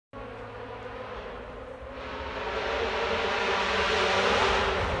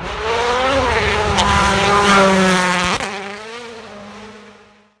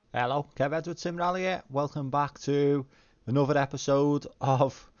Kev Edwards Sim Rally here. Welcome back to another episode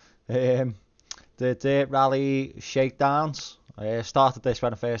of the Dirt Rally Shakedowns. I started this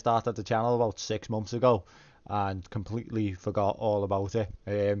when I first started the channel about 6 months ago and completely forgot all about it.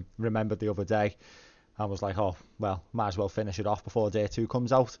 Remembered the other day and was like, oh, well, might as well finish it off before Day 2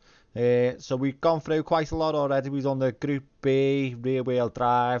 comes out. So we've gone through quite a lot already. We've done the Group B, rear wheel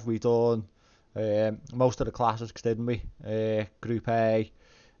drive. We've done most of the classics, didn't we? Group A,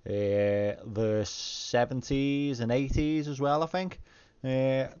 the 70s and 80s as well, I think.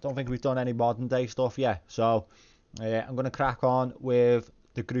 Don't think we've done any modern day stuff yet. So I'm going to crack on with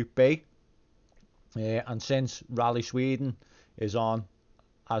the Group B. And since Rally Sweden is on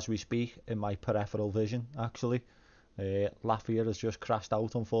as we speak in my peripheral vision, actually, Lafayette has just crashed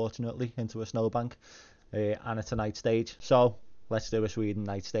out, unfortunately, into a snowbank. And it's a night stage. So let's do a Sweden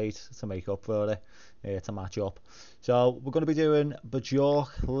night stage to make up for it, to match up. So we're going to be doing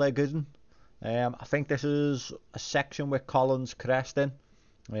Björkleggen. I think this is a section with Collins cresting.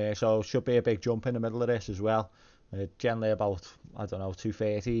 So should be a big jump in the middle of this as well. Generally about, I don't know,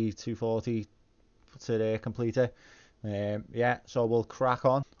 230, 240 to complete it. Yeah, so we'll crack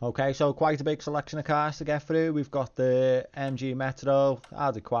on. Okay, so quite a big selection of cars to get through. We've got the MG Metro,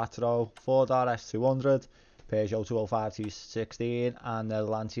 Audi Quattro, Ford RS200, Peugeot 205 T16 and the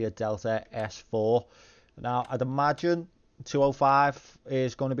Lancia Delta S4. Now, I'd imagine 205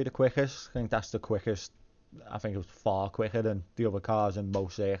 is going to be the quickest. I think that's the quickest. I think it was far quicker than the other cars in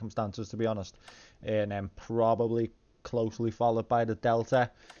most circumstances, to be honest. And then probably closely followed by the Delta.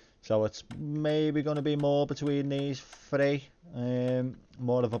 So it's maybe going to be more between these three.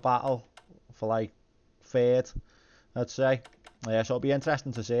 More of a battle for like third, I'd say. So it'll be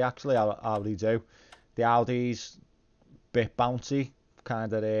interesting to see actually how they do. The Audi's bit bouncy,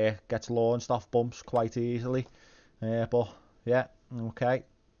 kind of gets launched off bumps quite easily. But yeah, okay.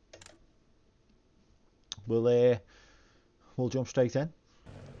 We'll jump straight in.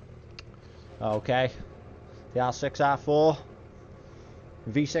 Okay, the R6R4.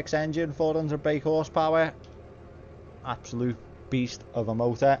 V6 engine, 400 brake horsepower, absolute beast of a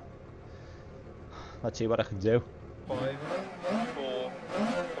motor. Let's see what I can do. 5, 4,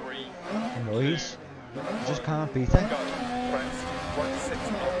 3, noise. I just can't beat it. Go. Press. Right 6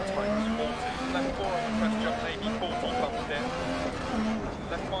 up, times 40. Left 4 on the press jump, maybe 40 bump there.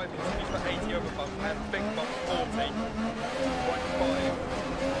 Left 5 continues for 80 over bump and big bump 40. Right 5.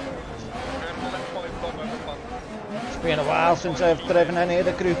 And left 5 bomb over bump. It's been a while since I've driven any of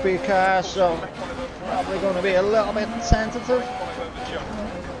the Group B cars, so probably going to be a little bit tentative. Left 5 over jump.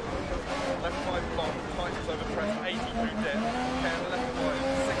 Left 5 bomb, tightens over press, 80 through depth. And left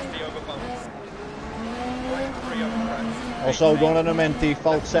 5, 60 over bumps. Right 3 over press. Also running them in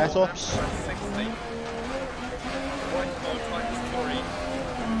default setups. 60. Right 4 tightens 3.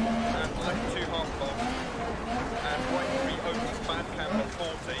 And left 2 half bomb. And right 3 opens bad camber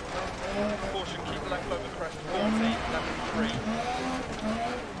 40. Caution, keep left over crest 40, left 3.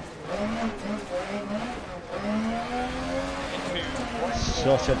 Into right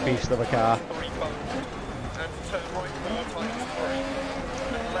 4. Such a beast of a car. 3 bump. And turn right 4 tightens 3.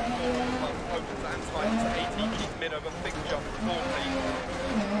 And left 4 on the bump opens and tightens 80. Keep mid over big jump 40.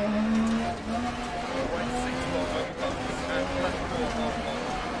 Right 6 bomb over bumps. And left 4 half bomb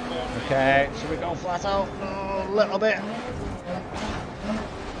 40. Okay, so we go flat out a little bit.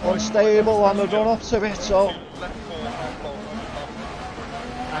 Unstable on the run up to it, so I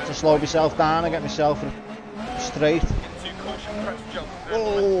have to slow myself down and get myself straight.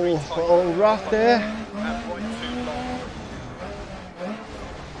 Oh, little rock there.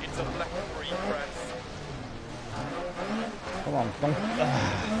 Come on, come on.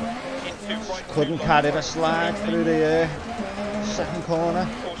 Couldn't carry the slide through the second corner.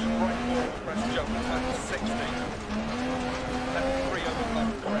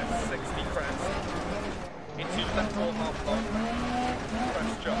 Into left 4 half long,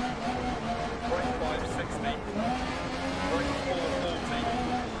 press jump, right 5, 60, right 4, 40,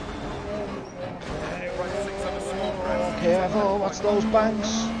 right 6 over small press. Careful, watch those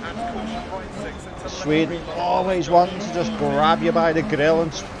banks. And caution, right 6 into Sweden always wanting to just grab you by the grill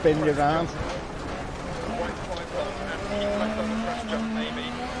and spin you around. Right 5 long and keep left over press jump maybe.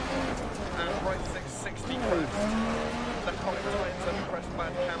 And right 6, 60 crest. Left 5 tightens over crest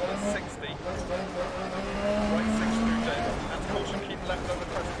bad camber 60. Right 6 through dead. And caution, keep left over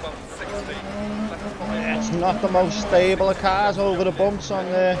crest bump 60. Left 5. It's not the most stable of cars over the bumps on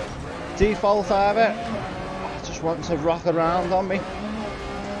the default of it. Just wanting to rock around on me.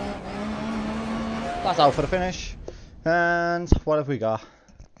 That's out for the finish. And what have we got?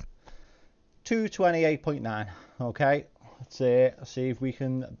 228.9. Okay, let's see if we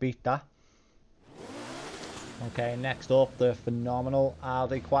can beat that. Okay, next up, the phenomenal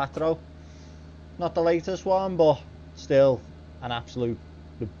Audi Quattro. Not the latest one, but still an absolute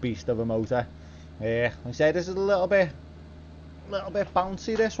beast of a motor. Like I say, this is a little bit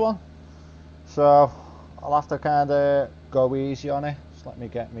bouncy, this one, so I'll have to kind of go easy on it. Just let me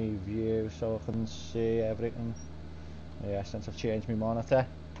get my view so I can see everything. Yeah, since I've changed my monitor.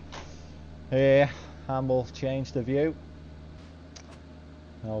 And we'll change the view.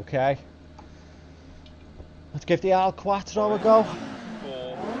 Okay, let's give the Al Quattro a go.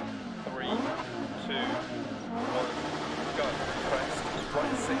 4, 3, 2, 1, go. Crest,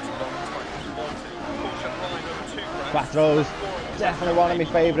 right 6 long, tight 40. Caution line over 2 crest. Quattro's definitely one of my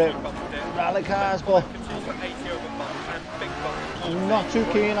favourite rally cars, but I'm not too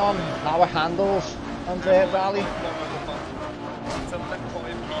keen on how it handles on dirt rally.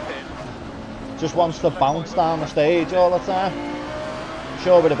 Just wants to bounce down the stage all the time.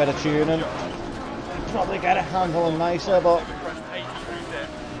 Sure, with a bit of tuning, probably get it handling nicer, but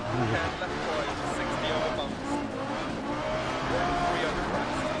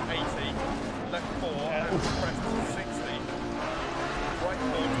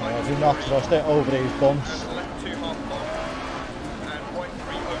do not trust it over these bumps. Left 2 half long and right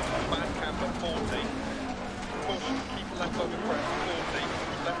 3 over bad camber 40. Caution, keep left over crest 40.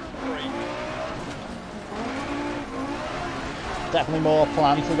 Left 3. Definitely more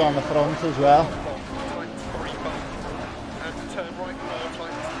planted on the front as well. Tights 3 bump and turn right 4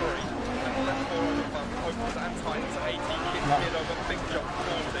 tights 3 and left 4 over bump opens and tights 80. Keep mid over big jump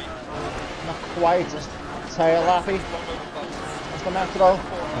 40. Not quite as tail lappy Long over bumps. as the Metro.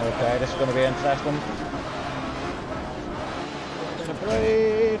 Okay, this is going to be interesting. Gonna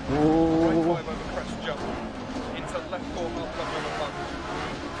brake. Right Ooh. 5 over crest jump into left 4 half long over bump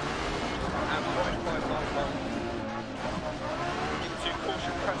and right 5 half long into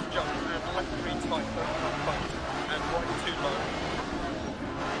caution crest jump and left 3 tight bump and right 2 long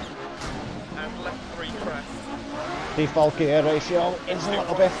and left 3 crest. Default gear ratio is a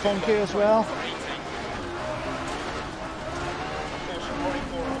little bit funky as well. 80. Caution right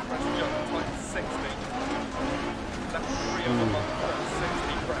 4 over crest jump tight 60. Left 3 over bump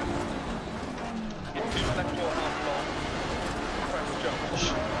 60 crest. Into left 4 half long crest jump.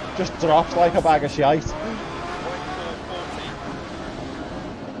 Just drops like a bag of shite. Right 4, 40.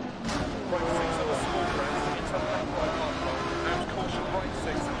 Right 6 over small crest into left 5 half long and caution right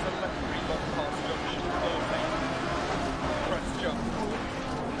 6 into left 3 long past junction 40. Crest jump.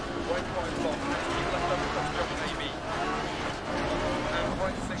 Right 5 long and keep left over crest jump AB. And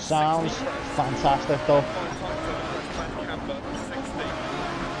right 6 Sounds 60 crest. fantastic though. 5 times over crest band camber 60.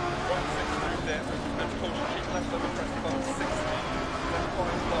 Right 6 through dip and caution keep left over crest bump 60. Left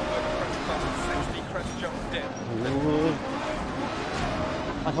 5 long over crest bump 60 crest jump dip. Ooh.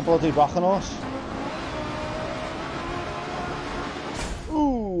 Like a bloody rocking horse.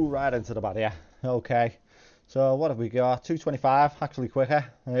 Ooh, right into the barrier. Okay, so what have we got? 225, actually quicker.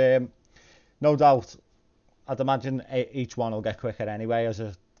 No doubt, I'd imagine each one will get quicker anyway as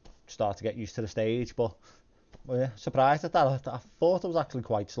I start to get used to the stage, but yeah, surprised at that. I thought it was actually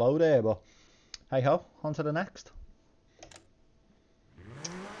quite slow there, but hey ho, on to the next.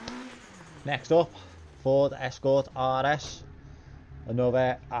 Next up, Ford Escort RS.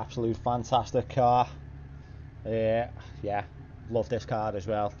 Another absolute fantastic car. Yeah, love this car as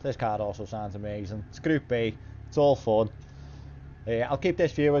well. This car also sounds amazing. It's Group B, it's all fun. I'll keep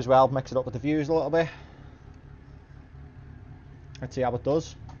this view as well, mix it up with the views a little bit. Let's see how it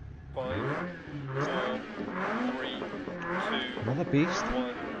does. 5, 4, 3, 2, Another beast. 1,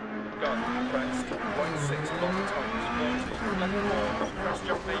 go. Crest, right 6 long tights 40. Left 4, crest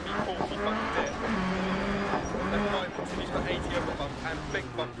jump maybe 40 bump dip. Left 5 continues for 80 over bump and big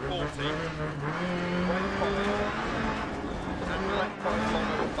bump 40. Right 5 and left 5 long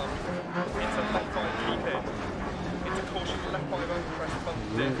over bump. Into left 5 keep in. Into caution left 5 over crest bump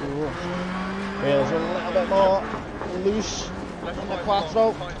dip. Feels a little bit more loose Left than the 5 Quattro.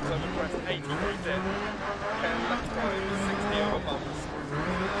 long, tightens over crest 80 through dip. Okay, left 5 60 over bumps.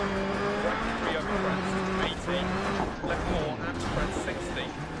 Right 3 over crest 80. Left 4 and crest 60.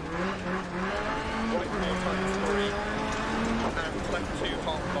 Right 4 times 3. And left 2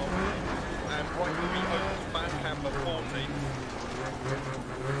 half long. And right 3 opens band camber 40.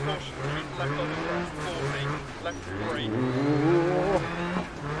 Caution, keep left over crest 40. Left 3.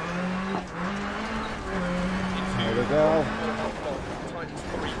 There we go. Tights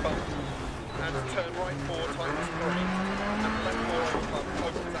 3 bump and turn right 4 tights 3 and left 4 over bump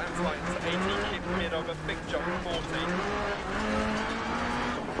opens and tights 80 keep mid over big jump 40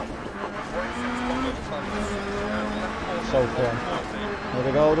 right 6 long over bumps and left 4 So fun. 40 Here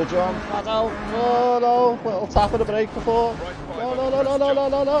we go, the jump. Flat out. Oh no, little tap of the brake before. Right five No, over no, no, crest no, no,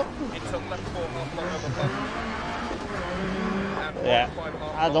 jump. no, no, no. Into left 4 half long over bump. And Yeah, right 5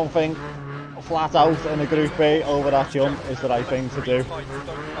 half I long. don't think flat out in a Group B over that jump is the right thing to do. Tight,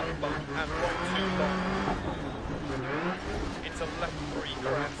 don't cut bump, and right 2 long. Into left 3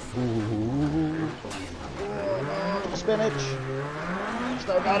 crest. Ooh. Spinach.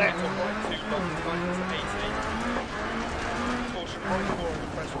 Still got it. Into right 2 long, tight to 80. Caution right 4 over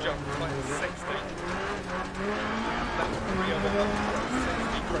crest jump, tight to 60. Left 3 over bump,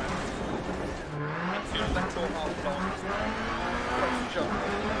 60 crest. Into left 4 half long. Crest jump.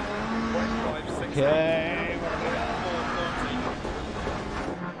 Right 5, 60. Okay. 4, 40.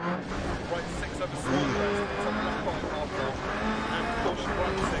 Right 6 over small crest, into left 5 half long. And caution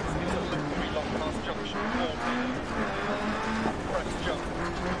right 6, into left 3 long past junction, 40. Crest jump.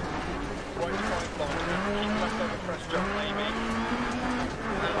 Right 5 long, and keep left over crest jump maybe.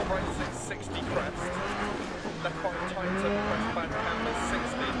 And right 6, 60 crest. Left 5 tight over crest bad camber,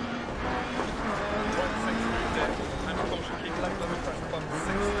 60. Right 6 through dip, and caution keep left over crest bump,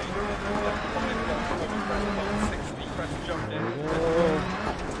 60. Left 5 long over crest bump, 60. Crest jump in.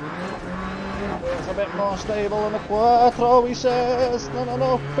 It's a bit more stable than the Quattro, he says. No, no,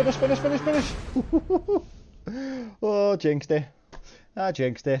 no. Finish, finish, finish, finish. Oh, jinxed it. I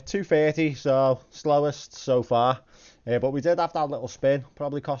jinxed it. 2:30, so slowest so far. But we did have that little spin.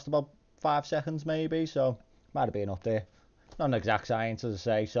 Probably cost about 5 seconds maybe, so might have been up there. Not an exact science, as I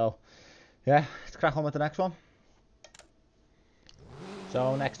say, so yeah, let's crack on with the next one.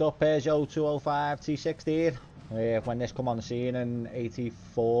 So next up, Peugeot 205 T16. When this come on the scene in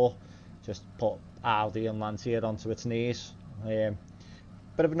 '84, just put Audi and Lancia onto its knees. Bit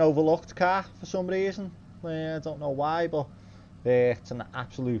of an overlooked car for some reason. I don't know why, but it's an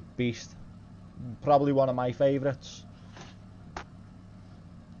absolute beast. Probably one of my favourites.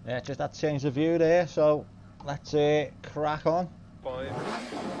 Just had to change the view there, so let's crack on. 5,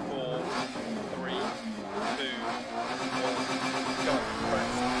 4, 3, 2, 1, go.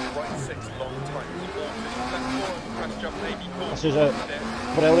 Crest, right 6 long tight, 40. Left 4 over crest jump, 80 40. This is a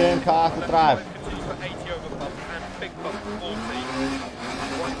brilliant car to drive. Left 5 continues for 80 over bump and big bump, 40.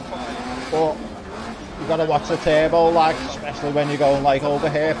 Right 5. But you gotta watch the turbo, like, especially when you're going like over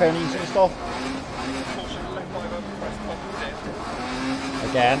hairpins and stuff. Caution left 5 over crest bump, dip.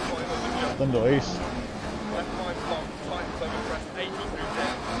 Again, 5 over jump. the noise. Left 5 long, tightens over crest, 80 through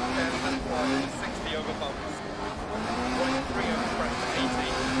dip. Then left 5 to 60 over bumps. Right 3 over crest, 80.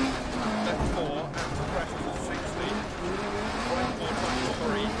 Left 4 and to crest to 60. Right 4 times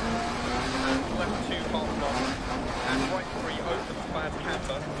 3. And left 2 half long. And right 3 opens bad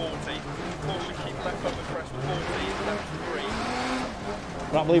camber, 40. Caution keep left over crest, 40. Left 3.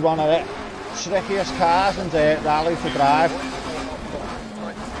 Probably one of the trickiest cars in the rally to drive, Right 4 half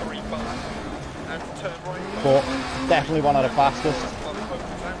long, tightens 3 bumps. And turn right 4. but definitely one of the fastest. Bump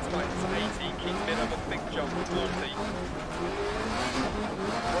opens and tightens 80, keep mid of a big jump, 40.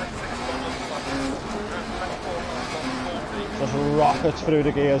 Right 6 long on buttons, and left 4 half long, 40. Just rockets through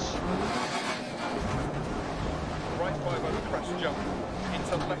the gears. Right 5 over crest jump,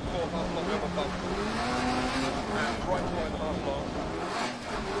 into left 4 half long over bump. And right 5 half long,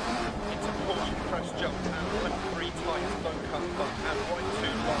 into caution crest jump, and left 3 tight, don't cut bump, and right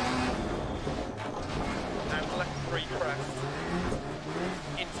 2 long. And left 3 crest,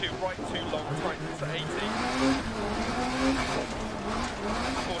 into right 2 long, tightens to 80.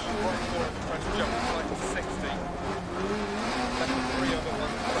 Caution right 4 over crest jump, tightens 60. Left 3 over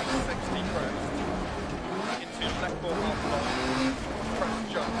bump, crest 60 crest. Into left 4 half long, crest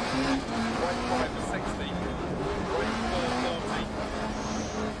jump. Right 5 to 60. Right 4 40.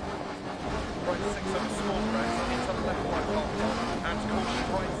 Right 6 over small crest, into left 5 half long. And caution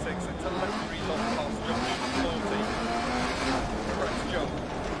right 6 into left 3 long past junction 40. Crest jump.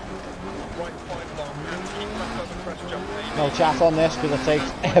 Right 5 long and keep left over crest jump maybe. No chat on this because it takes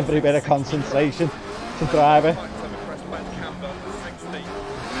every bit of concentration to drive it. Tight over crest bad camber 60.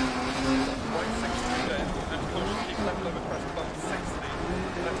 Right 6 through there and caution keep left over crest bump 60.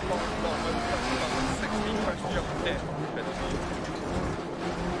 Left 5 long over crest bump 60. Crest jump dip. Finish.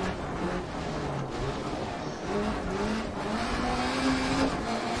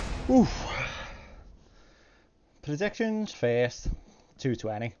 Oof. Predictions first.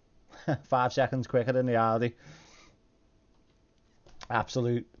 220. 5 seconds quicker than the Audi.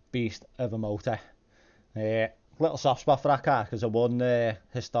 Absolute beast of a motor. Little soft spot for that car because I won the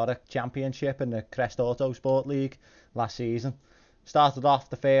historic championship in the Crest Autosport League last season. Started off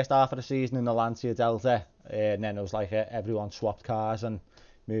the first half of the season in the Lancia Delta, and then it was like everyone swapped cars and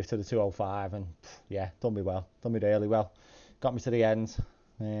moved to the 205, and yeah, done me well, done me really well. got me to the end.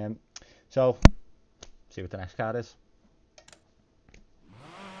 So, see what the next car is.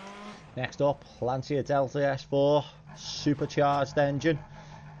 Next up, Lancia Delta S4 supercharged engine.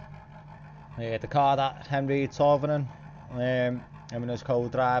 The car that Henry Torvinen, him and his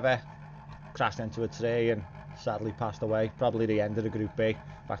co-driver, crashed into a tree and sadly passed away. Probably the end of the Group B. In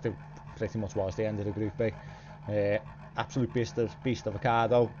fact, it pretty much was the end of the Group B. Absolute beast of a car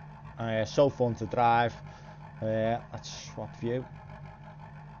though. So fun to drive. Let's swap view.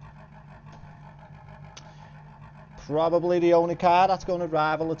 Probably the only car that's going to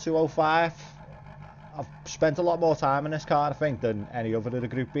rival a 205. I've spent a lot more time in this car, I think, than any other of the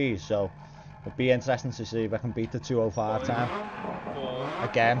Group Bs, so it'll be interesting to see if I can beat the 205 time.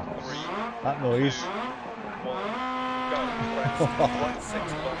 Again, that noise.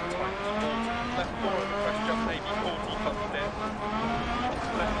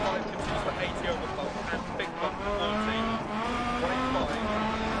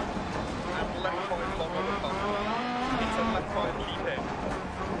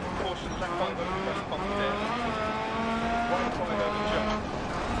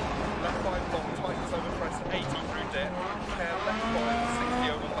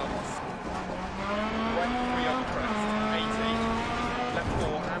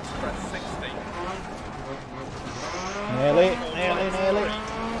 Nearly. And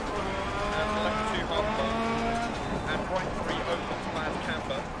left 2 half long. And right 3 open flat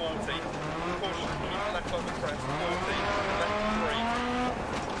camber, 40. Caution, keep left over crest, 40. Left 3.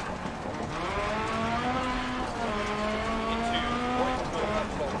 Into right 4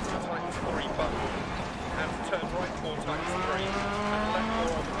 half long, times 3 bump. And turn right 4 times 3. And left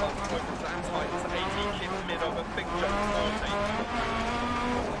 4 over bump, opens and tightens 80. Keep mid over big jump, 40.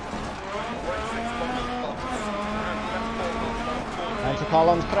 Right 6 long over bumps. Into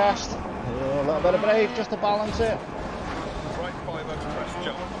Collins crest, a little bit of brake just to balance it. Right 5 over crest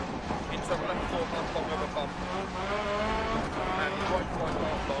jump, into left 4 half long over bump, and right 5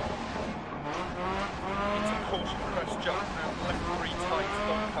 half long, into caution crest jump, and left 3 tight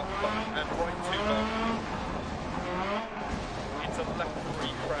long cut bump, and right 2 long, into left 3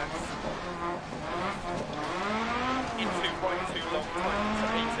 crest, into right 2 long tight to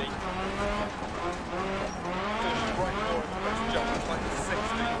 80. Caution right 4 over crest jump, tight to 60.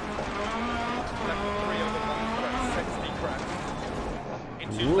 Left 3 over bump crest, 60 crest.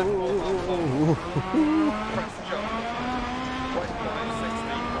 Into left 4 half long. Crest jump. Right 5,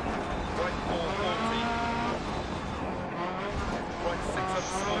 60. Right 4, 40. Right 6 over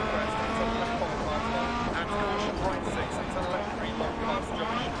small crest, into left 5 half long. And caution right 6, into left 3 long past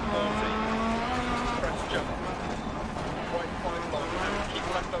junction, 40. Crest jump. Right 5 long, and keep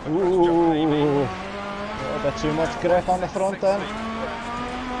left over crest jump, maybe. A bit too much grip on the front end.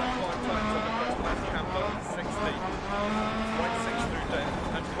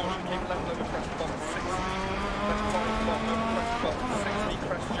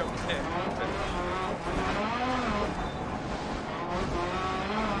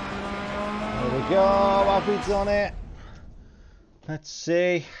 There we go, have we done it? Let's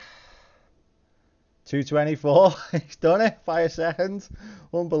see. 224, he's done it by a second.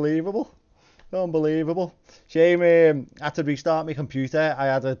 Unbelievable. Shame I had to restart my computer. I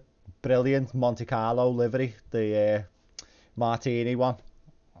had a brilliant Monte Carlo livery, the Martini one.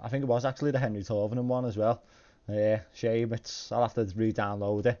 I think it was actually the Henry Torvinen one as well. Shame, I'll have to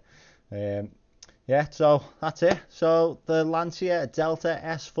re-download it. Yeah, so that's it. So the Lancia Delta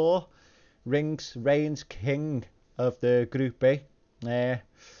S4 reigns king of the Group B.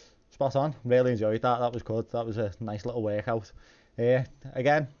 Spot on, really enjoyed that. That was good. That was a nice little workout.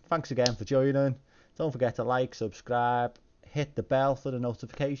 Again, thanks again for joining. Don't forget to like, subscribe, hit the bell for the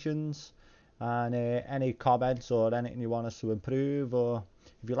notifications, and any comments or anything you want us to improve, or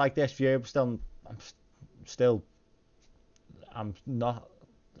if you like this view, I'm not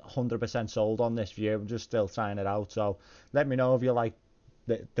 100% sold on this view. I'm just still trying it out, so let me know if you like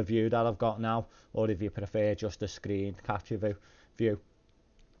the view that I've got now, or if you prefer just a screen capture view.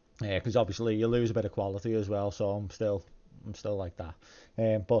 Because obviously you lose a bit of quality as well, so I'm still like that.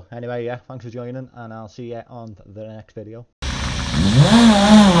 But anyway, yeah, thanks for joining, and I'll see you on the next video.